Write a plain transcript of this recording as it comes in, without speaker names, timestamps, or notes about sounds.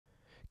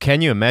Can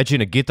you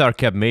imagine a guitar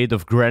cab made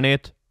of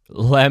granite?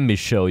 Let me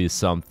show you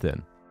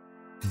something.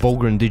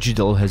 Bogren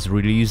Digital has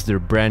released their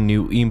brand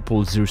new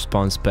impulse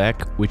response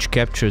pack, which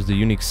captures the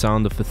unique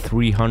sound of a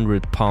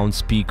 300-pound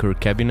speaker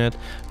cabinet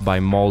by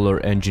Mahler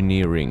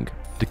engineering.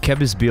 The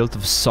cab is built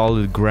of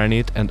solid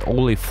granite and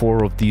only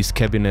 4 of these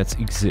cabinets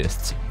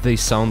exist. They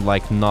sound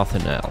like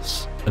nothing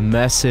else. A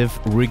massive,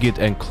 rigid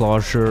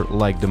enclosure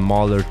like the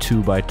Mahler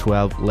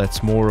 2x12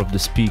 lets more of the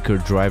speaker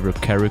driver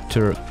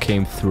character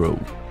came through.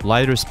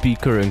 Lighter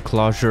speaker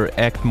enclosure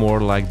act more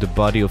like the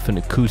body of an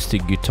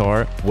acoustic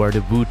guitar, where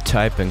the wood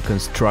type and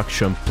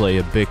construction play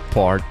a big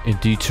part in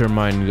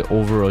determining the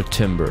overall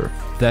timbre.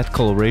 That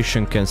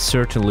coloration can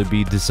certainly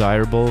be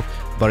desirable,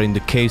 but in the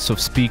case of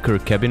speaker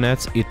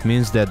cabinets, it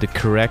means that the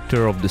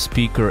character of the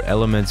speaker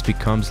elements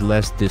becomes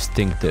less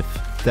distinctive.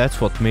 That's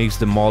what makes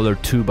the Mahler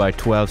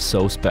 2x12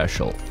 so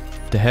special.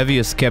 The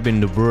heaviest cab in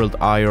the world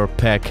IR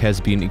pack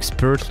has been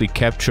expertly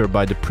captured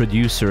by the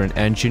producer and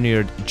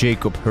engineer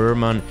Jakob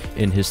Herrmann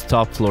in his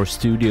top-floor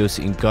studios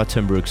in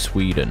Gothenburg,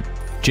 Sweden.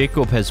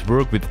 Jakob has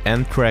worked with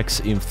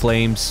Anthrax, In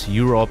Flames,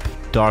 Europe,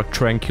 Dark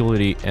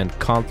Tranquillity and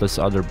countless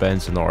other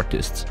bands and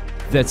artists.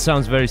 That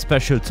sounds very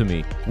special to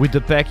me. With the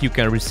pack you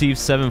can receive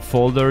 7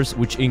 folders,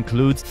 which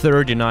includes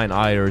 39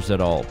 IRs at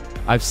all.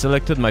 I've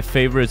selected my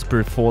favorites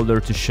per folder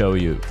to show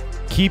you.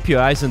 Keep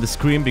your eyes on the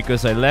screen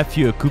because I left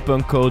you a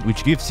coupon code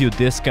which gives you a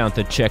discount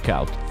at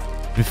checkout.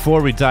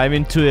 Before we dive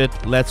into it,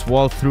 let's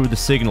walk through the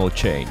signal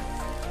chain.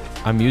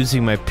 I'm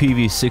using my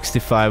Peavey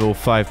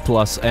 6505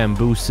 Plus M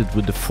boosted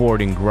with the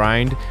Fortin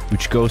grind,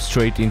 which goes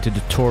straight into the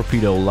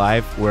Torpedo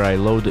Live, where I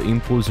load the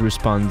impulse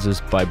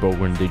responses by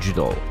Bogren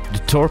Digital.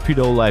 The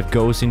Torpedo Live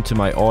goes into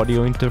my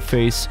audio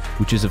interface,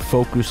 which is a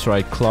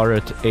Focusrite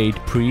Clarett 8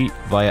 Pre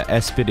via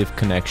PDIF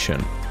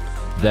connection.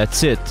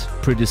 That's it,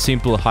 pretty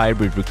simple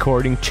hybrid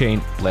recording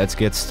chain, let's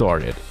get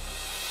started.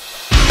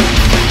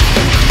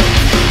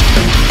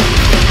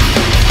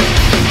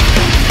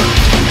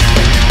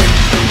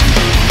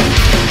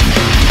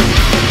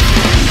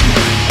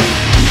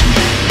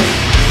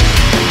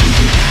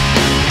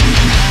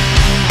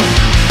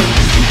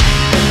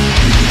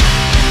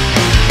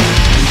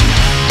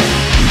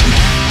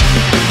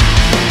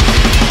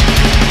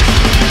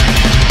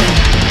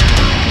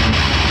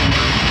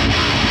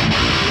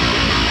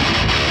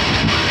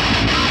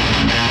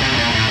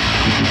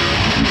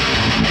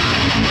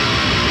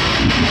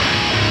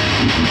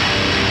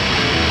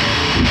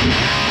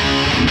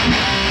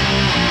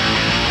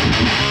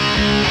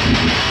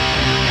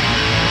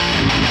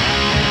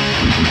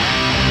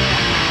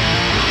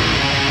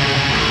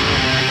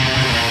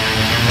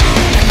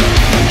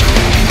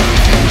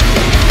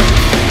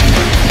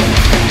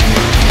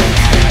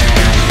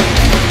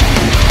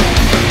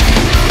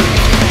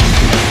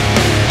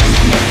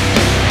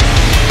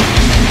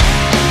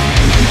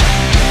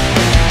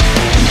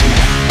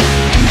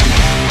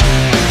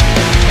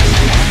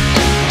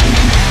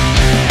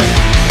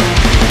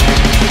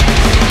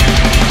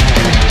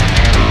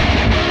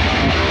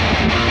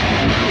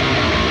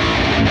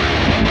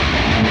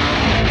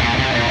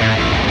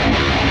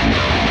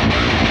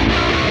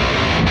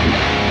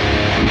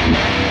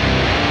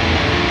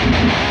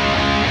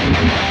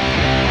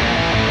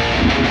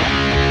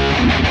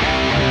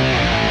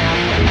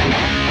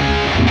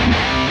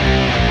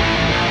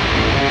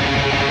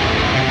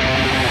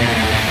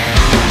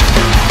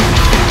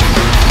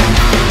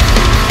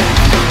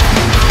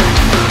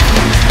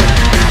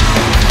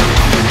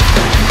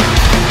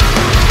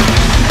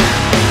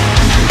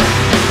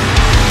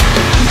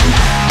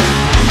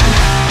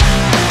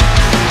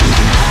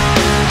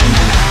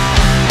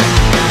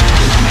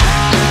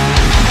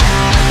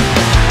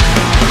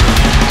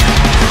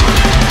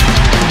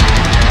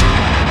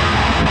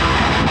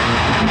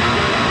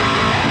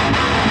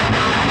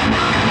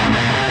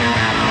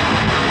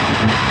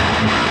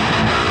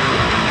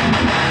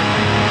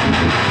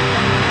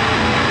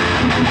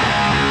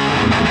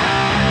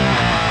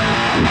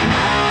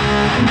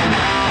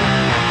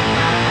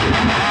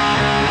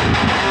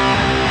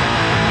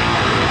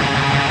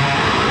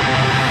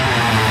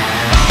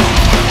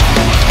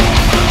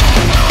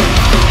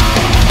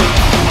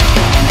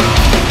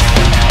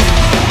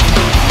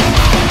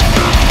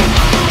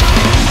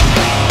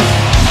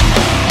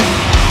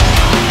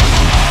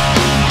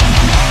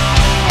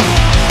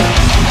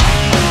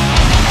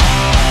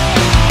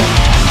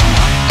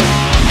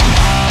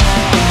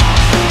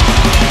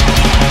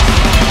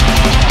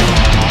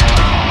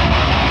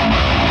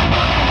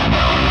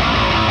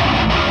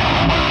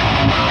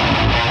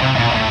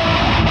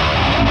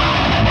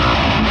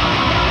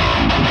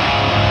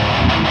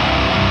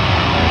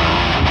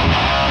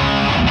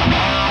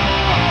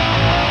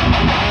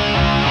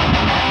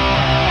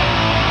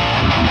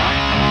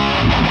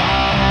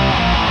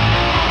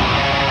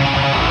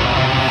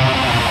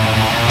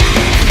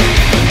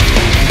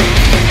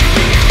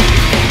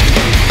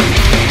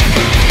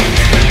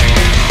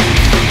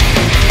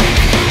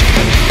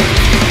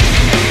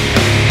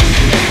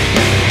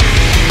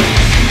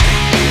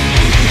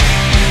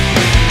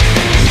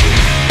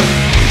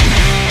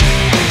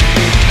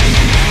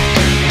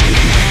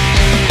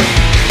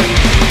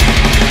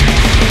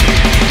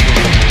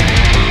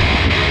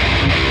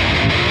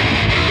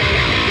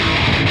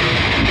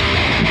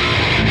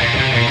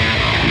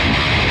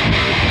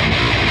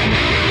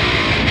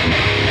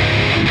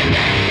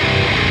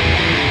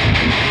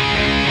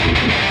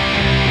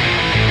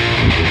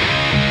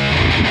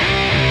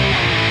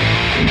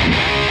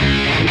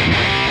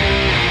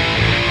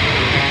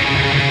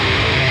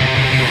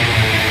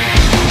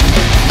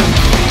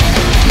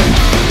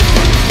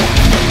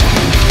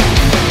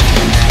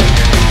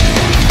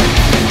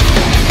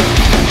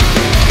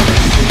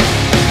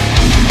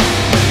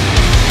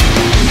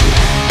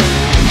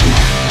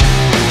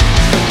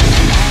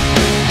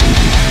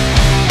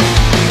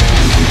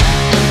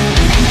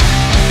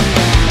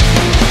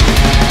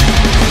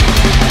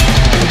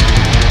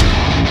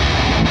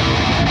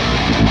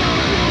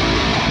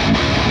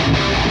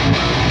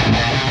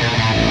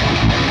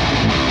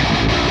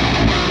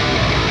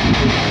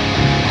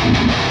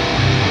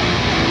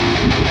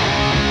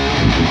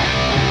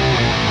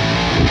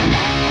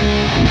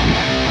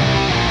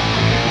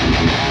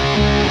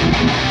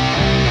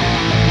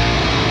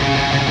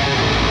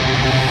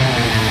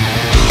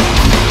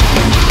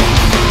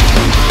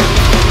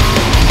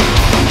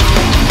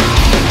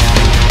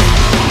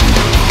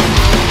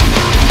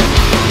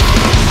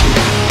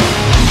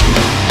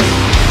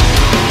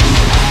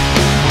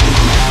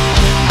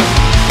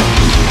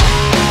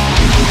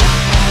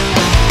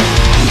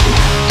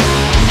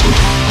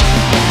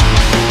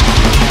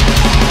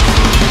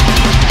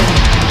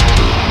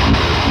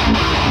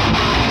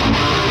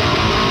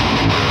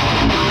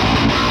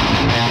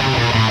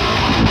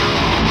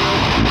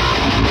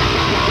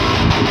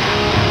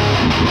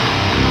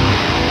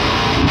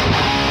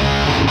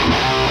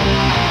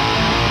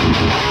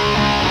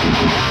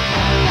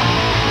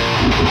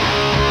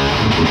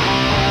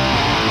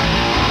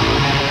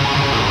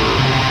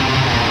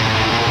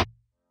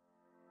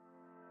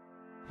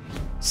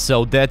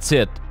 So that's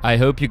it. I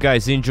hope you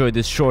guys enjoyed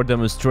this short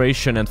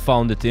demonstration and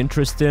found it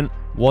interesting.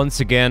 Once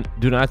again,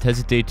 do not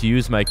hesitate to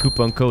use my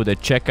coupon code at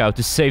checkout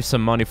to save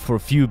some money for a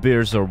few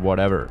beers or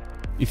whatever.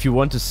 If you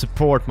want to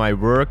support my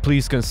work,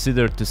 please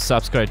consider to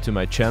subscribe to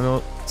my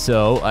channel,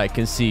 so I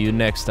can see you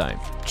next time.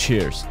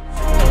 Cheers!